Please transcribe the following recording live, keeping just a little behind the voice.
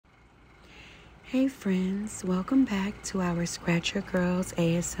Hey friends, welcome back to our Scratch Your Girls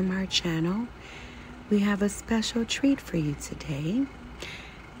ASMR channel. We have a special treat for you today.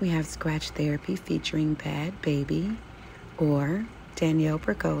 We have Scratch Therapy featuring Bhad, Bhabie, or Danielle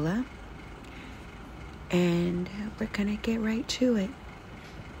Bergola. And we're gonna get right to it.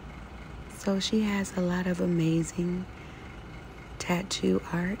 So she has a lot of amazing tattoo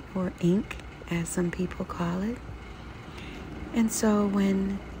art, or ink, as some people call it. And so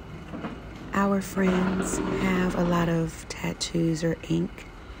when our friends have a lot of tattoos or ink,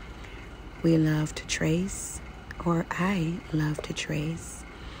 we love to trace, or I love to trace,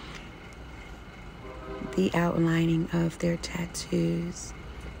 the outlining of their tattoos.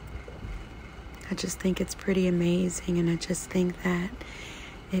 I just think it's pretty amazing, and I just think that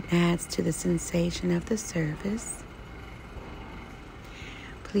it adds to the sensation of the service.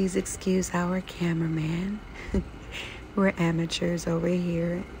 Please excuse our cameraman. We're amateurs over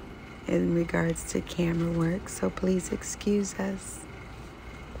here in regards to camera work, so please excuse us.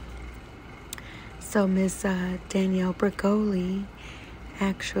 So Miss Danielle Bergola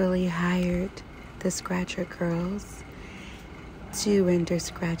actually hired the Scratcher Girls to render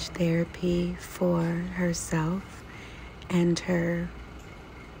scratch therapy for herself and her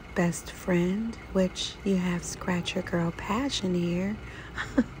best friend, which you have Scratcher Girl Passion here.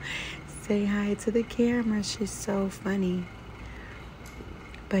 Say hi to the camera, she's so funny.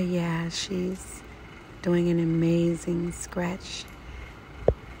 But yeah, she's doing an amazing scratch.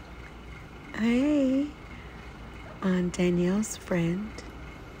 Hey, on Danielle's friend.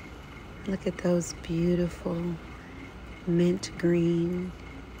 Look at those beautiful mint green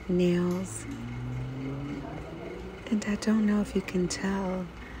nails. And I don't know if you can tell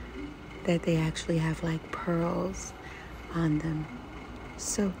that they actually have like pearls on them.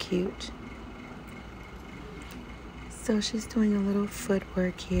 So cute. So she's doing a little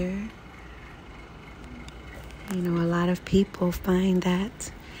footwork here. You know, a lot of people find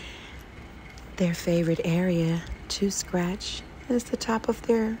that their favorite area to scratch is the top of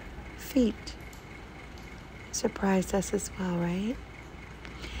their feet. Surprised us as well, right?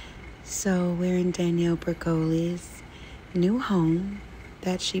 So we're in Danielle Bergola's new home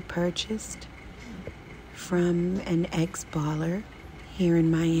that she purchased from an ex-baller here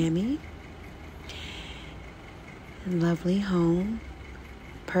in Miami. Lovely home,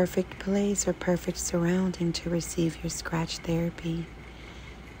 perfect place or perfect surrounding to receive your scratch therapy.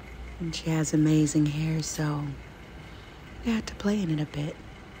 And she has amazing hair, so you have to play in it a bit.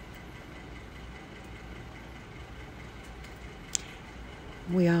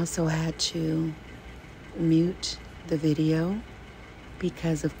 We also had to mute the video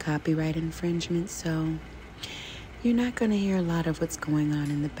because of copyright infringement, so you're not going to hear a lot of what's going on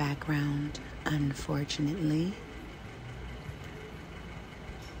in the background, unfortunately.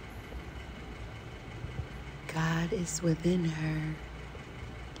 God is within her,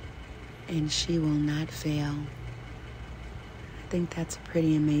 and she will not fail. I think that's a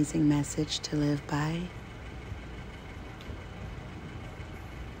pretty amazing message to live by.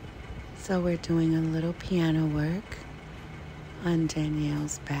 So we're doing a little piano work on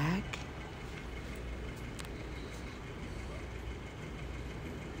Danielle's back.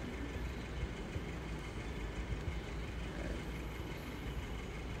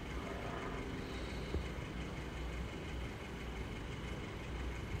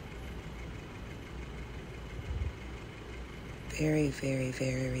 Very, very,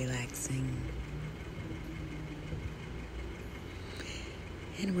 very relaxing.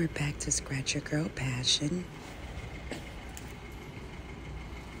 And we're back to Scratch Your Girl Passion.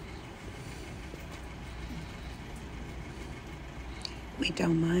 We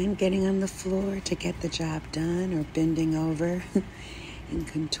don't mind getting on the floor to get the job done, or bending over and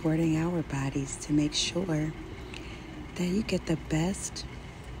contorting our bodies to make sure that you get the best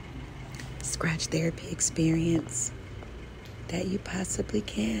scratch therapy experience that you possibly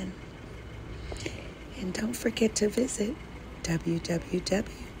can. And don't forget to visit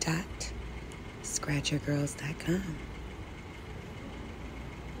www.scratchyourgirls.com.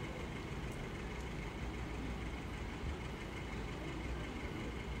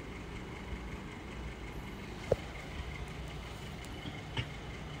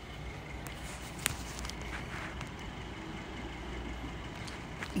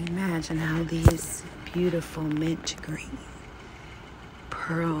 Imagine how these beautiful mint green,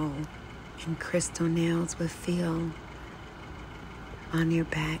 pearl, and crystal nails would feel on your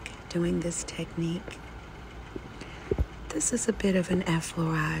back doing this technique. This is a bit of an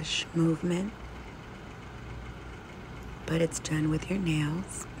effleurage movement, but it's done with your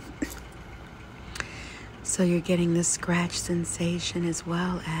nails. So you're getting the scratch sensation as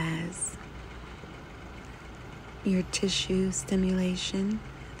well as your tissue stimulation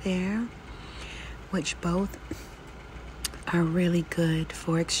there, which both are really good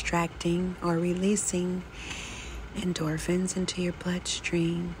for extracting or releasing endorphins into your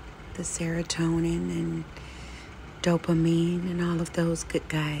bloodstream, the serotonin and dopamine and all of those good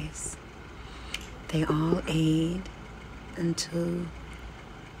guys. They all aid until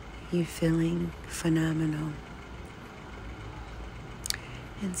you're feeling phenomenal.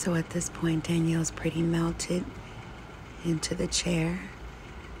 And so at this point, Danielle's pretty melted into the chair.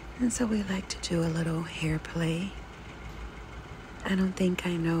 And so we like to do a little hair play. I don't think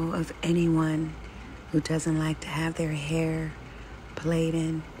I know of anyone who doesn't like to have their hair played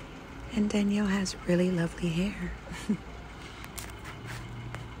in. And Danielle has really lovely hair.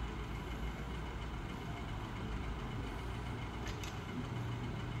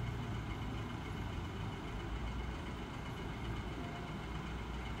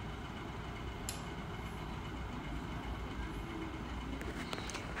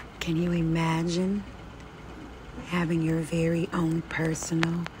 Can you imagine having your very own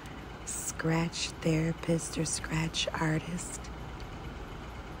personal scratch therapist or scratch artist?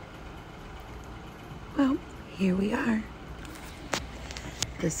 Well, here we are.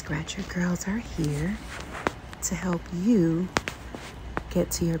 The Scratcher Girls are here to help you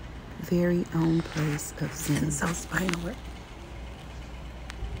get to your very own place of zen. Spinal work.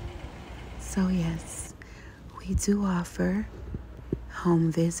 So yes, we do offer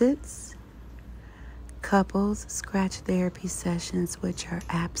home visits, couples scratch therapy sessions, which are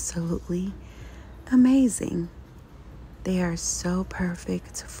absolutely amazing. They are so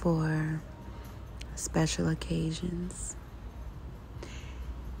perfect for special occasions.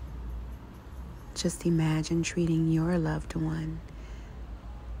 Just imagine treating your loved one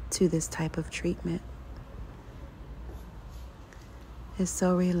to this type of treatment. It's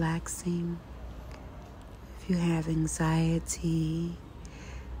so relaxing. If you have anxiety,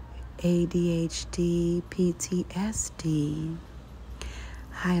 ADHD, PTSD,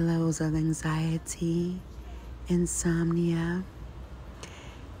 high levels of anxiety, insomnia,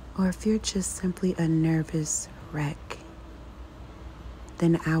 or if you're just simply a nervous wreck,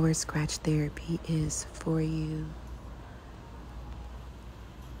 then our scratch therapy is for you.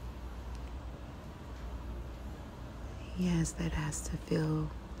 Yes, that has to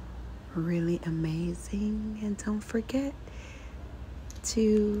feel really amazing. And don't forget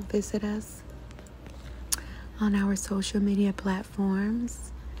to visit us on our social media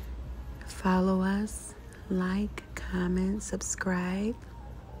platforms. Follow us, like, comment, subscribe.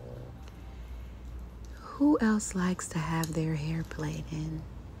 Who else likes to have their hair played in?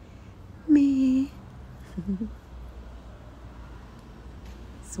 Me.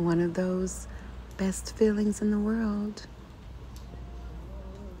 It's one of those best feelings in the world.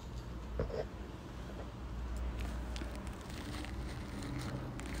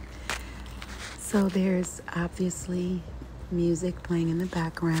 So there's obviously music playing in the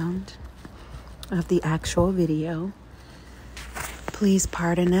background of the actual video. Please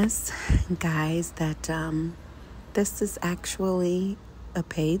pardon us, guys, that this is actually a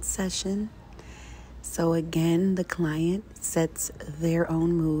paid session. So again, the client sets their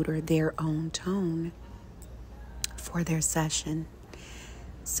own mood or their own tone for their session.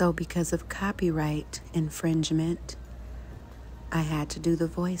 So because of copyright infringement, I had to do the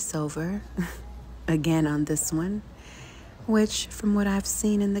voiceover again on this one, which from what I've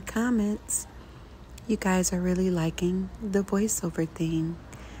seen in the comments, you guys are really liking the voiceover thing.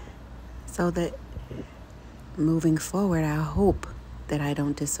 So that moving forward, I hope that I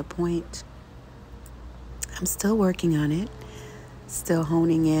don't disappoint. I'm still working on it, still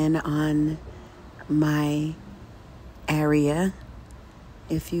honing in on my area,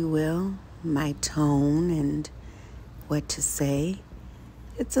 if you will, my tone and what to say.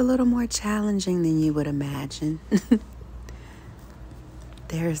 It's a little more challenging than you would imagine.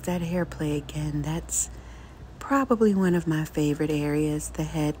 There's that hair play again. That's probably one of my favorite areas, the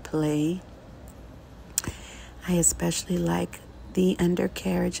head play. I especially like the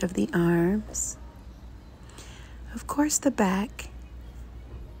undercarriage of the arms. Of course, the back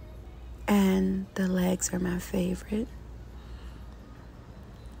and the legs are my favorite.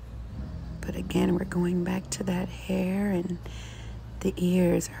 But again, we're going back to that hair, and the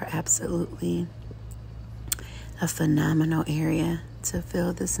ears are absolutely a phenomenal area to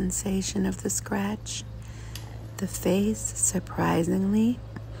feel the sensation of the scratch. The face, surprisingly,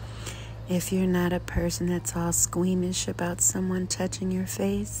 if you're not a person that's all squeamish about someone touching your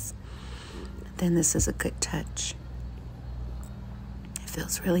face, then this is a good touch. It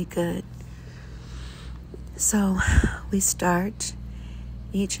feels really good. So we start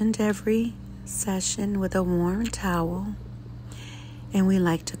each and every session with a warm towel, and we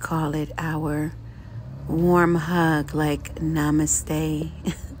like to call it our warm hug, like namaste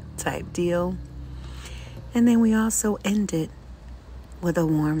type deal. And then we also end it with a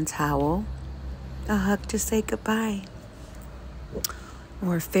warm towel, a hug to say goodbye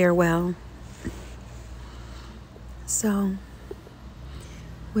or farewell. So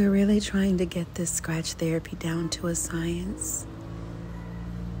we're really trying to get this scratch therapy down to a science.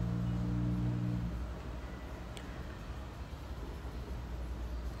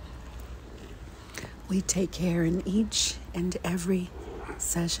 We take care in each and every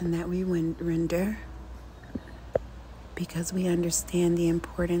session that we render because we understand the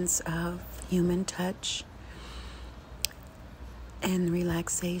importance of human touch and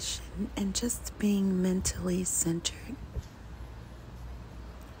relaxation and just being mentally centered.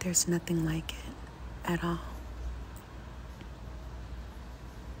 There's nothing like it at all.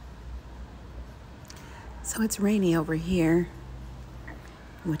 So it's rainy over here,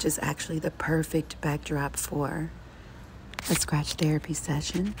 which is actually the perfect backdrop for a scratch therapy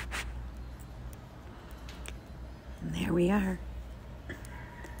session. And there we are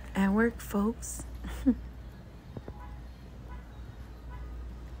at work, folks.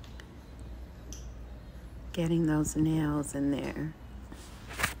 Getting those nails in there.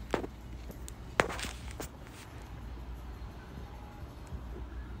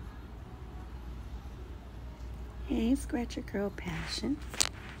 Hey, Scratcher Girl Passion.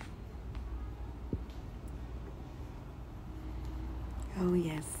 Oh,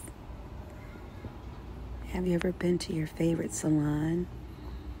 yes. Have you ever been to your favorite salon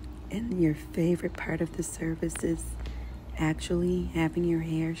and your favorite part of the service is actually having your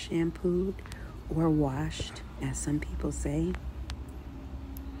hair shampooed or washed, as some people say?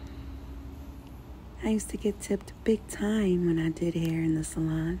 I used to get tipped big time when I did hair in the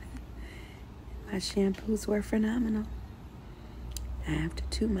salon. My shampoos were phenomenal. I have to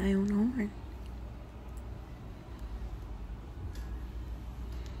toot my own horn.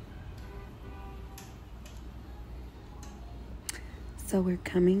 So we're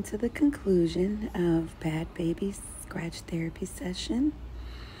coming to the conclusion of Bhad Baby's scratch therapy session.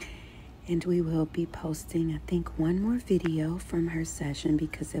 And we will be posting, I think, one more video from her session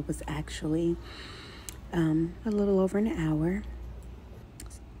because it was actually a little over an hour.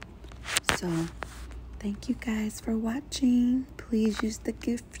 So thank you guys for watching. Please use the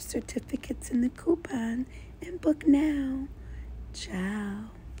gift certificates in the coupon and book now. Ciao.